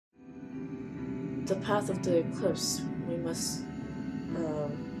the path of the eclipse. We must,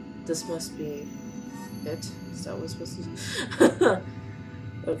 this must be it. Is that what we're supposed to do?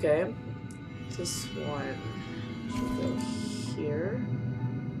 Okay. This one should go here.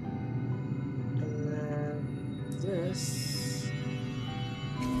 And then this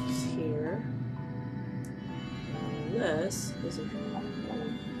is here. And this is here.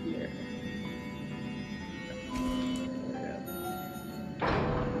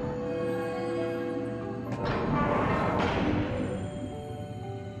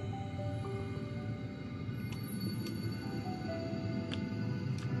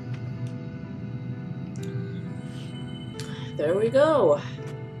 There we go.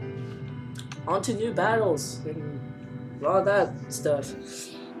 On to new battles and all that stuff.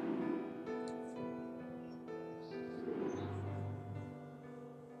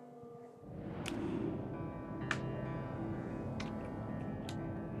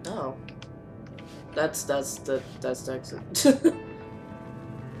 Oh, that's the exit.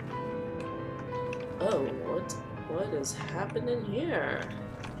 Oh, what is happening here?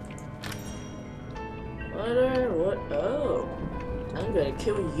 What? Oh, I'm gonna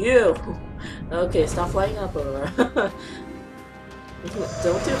kill you. Okay, stop flying up, Aurora. Don't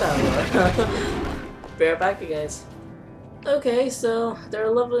do that, Aurora. Be right back, you guys. Okay, so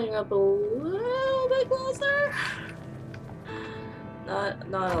they're leveling up a little bit closer. Not a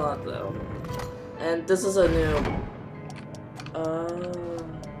lot though. And this is a new.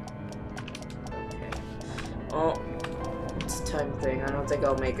 Okay. Well, it's a time thing. I don't think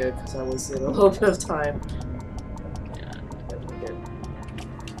I'll make it because I wasted a little bit of time. Yeah, good.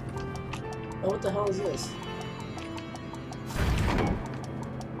 Oh, what the hell is this?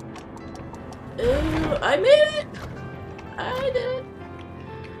 Ooh, I made it! I did it!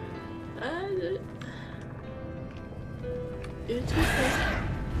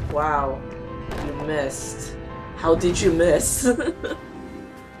 Wow, you missed. How did you miss?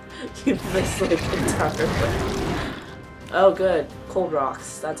 You missed like entirely. Oh good, cold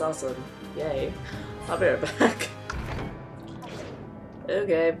rocks. That's awesome. Yay. I'll be right back.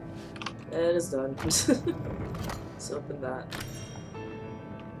 Okay, it is done. Let's open that.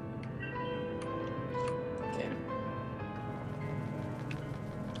 Okay.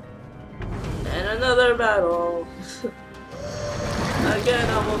 And another battle. Again,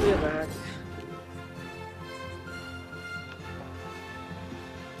 I will be back.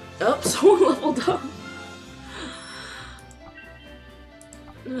 Oh, someone leveled up.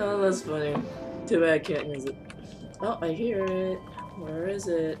 Oh, that's funny. Too bad I can't use it. Oh, I hear it. Where is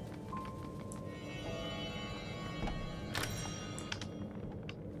it?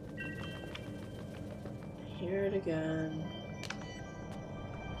 I hear it again.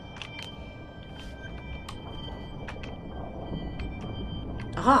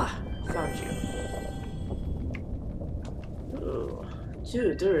 Aha! Found you. Ooh.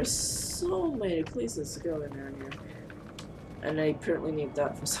 Dude, there are so many places to go in around here. And I apparently need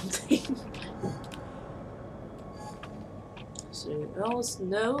that for something. So anything else?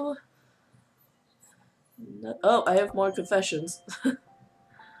 No. Oh, I have more confessions.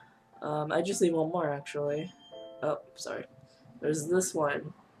 I just need one more actually. Oh, sorry. There's this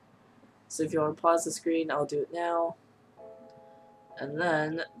one. So if you want to pause the screen, I'll do it now. And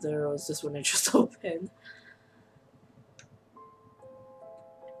then there was this one I just opened.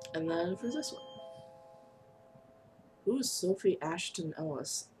 And then for this one. Who is Sophie Ashton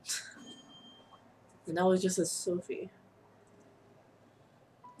Ellis? And now it just says Sophie.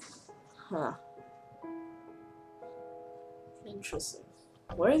 Huh. Interesting.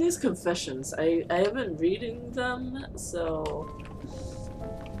 Where are these confessions? I have been reading them, so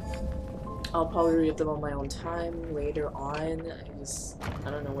I'll probably read them on my own time later on. I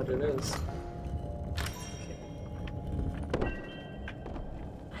don't know what it is. Okay.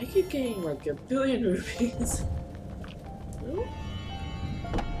 I keep getting like a billion rupees. Ooh.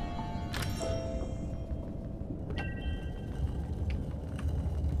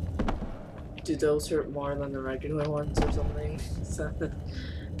 Do those hurt more than the regular ones or something? Is that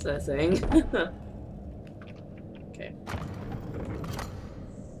a thing? Okay.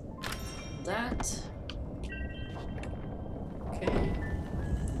 That. Okay.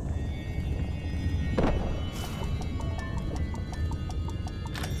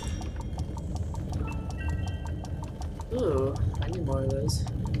 Ooh, I need more of those.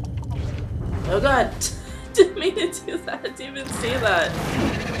 Oh god! Didn't mean to do that, didn't even see that.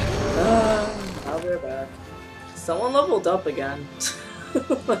 I'll be right back. Someone leveled up again.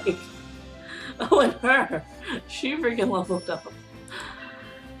 Like, oh, and her! She freaking leveled up.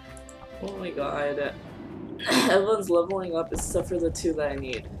 Oh my god. Everyone's leveling up except for the two that I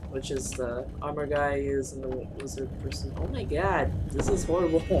need. which is the armor guy I use and the wizard person. Oh my god, this is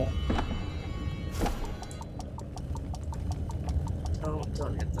horrible.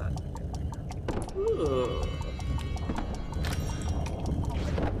 Don't hit that. Ooh.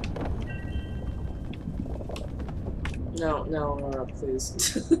 No, no,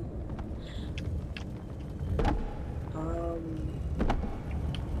 please.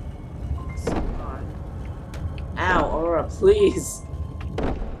 Ow, Aurora, please!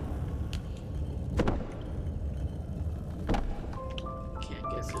 Can't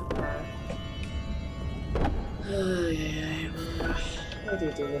get through that. Why do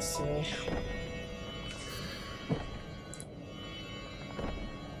you do this to me?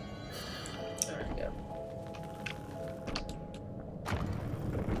 There we go.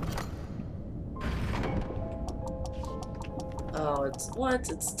 Oh, it's what?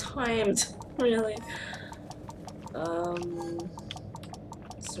 It's timed. Really?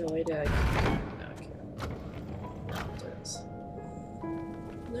 Is there a way to... Okay. No, there is.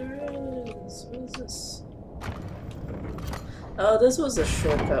 There is. What is this? Oh, this was a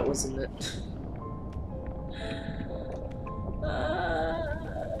shortcut, wasn't it?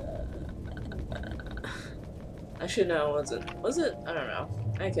 Actually, no, it wasn't. Was it? I don't know.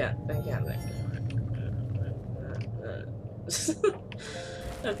 I can't think.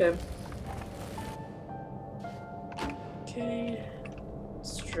 Okay. Okay.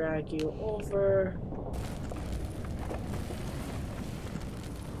 Let's drag you over.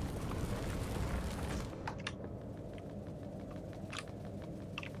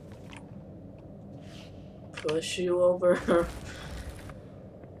 Push you over.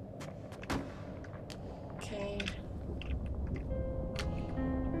 Okay.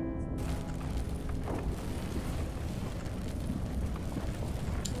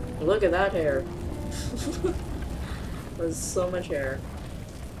 Look at that hair. There's so much hair.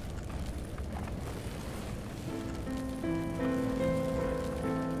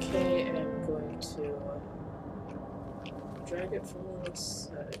 Okay, and I'm going to drag it from the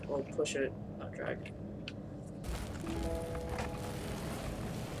side. Or push it, not drag it.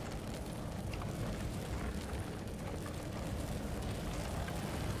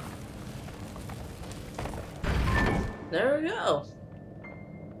 There we go.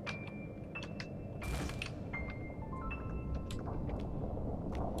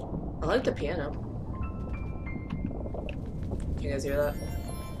 I like the piano. Can you guys hear that?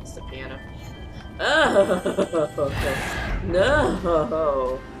 It's the piano. Oh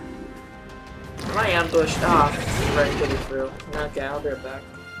no! Am I ambushed? Ah, oh, right getting through. Okay, I'll be right back.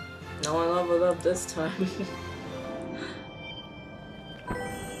 No one leveled up this time.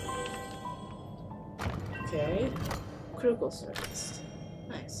 Okay. Critical service.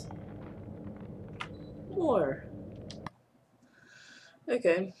 Nice. More.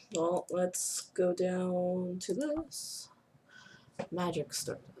 Okay, well, let's go down to this. Magic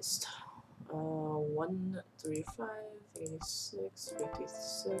star list. 1, 3, 5, 86,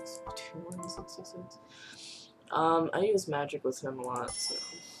 56, 51, 66. I use magic with him a lot, so.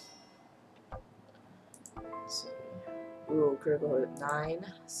 Let's see. Ooh, critical hit 9,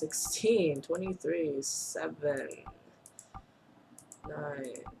 16, 23, 7,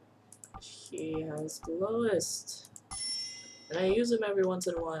 9. He has the lowest. And I use him every once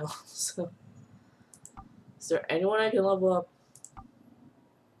in a while, so. Is there anyone I can level up?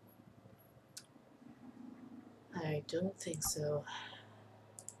 I don't think so.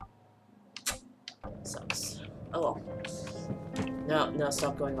 Sucks. Oh well. No,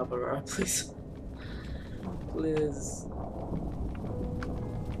 stop going up, Aurora, please. Please.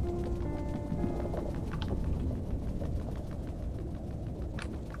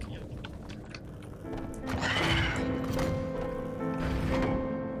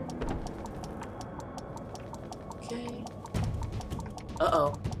 Okay.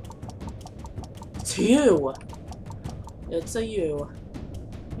 Uh-oh. It's you! It's a you.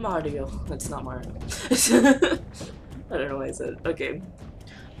 Mario. It's not Mario. I don't know why I said it. Okay.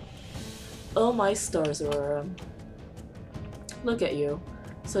 Oh my stars, Aurora. Look at you.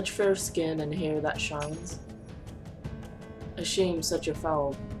 Such fair skin and hair that shines. A shame such a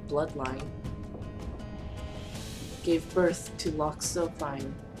foul bloodline gave birth to locks so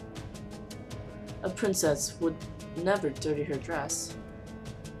fine. A princess would never dirty her dress.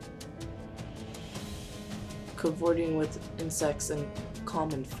 Cavorting with insects and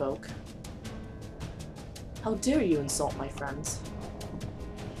common folk. How dare you insult my friends?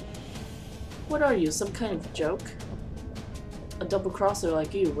 What are you, some kind of joke? A double-crosser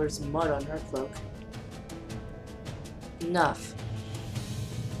like you wears mud on her cloak. Enough.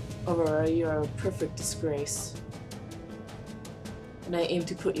 Aurora, you are a perfect disgrace. and I aim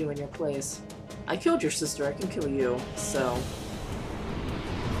to put you in your place. I killed your sister, I can kill you, so...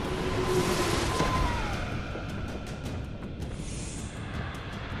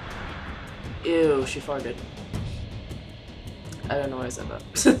 Ew, she farted. I don't know why I said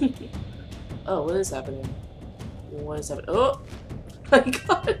that. Oh, what is happening? What is happening? Oh! My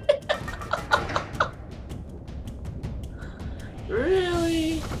god!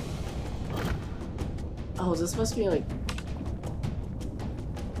 Really? Oh, this must be like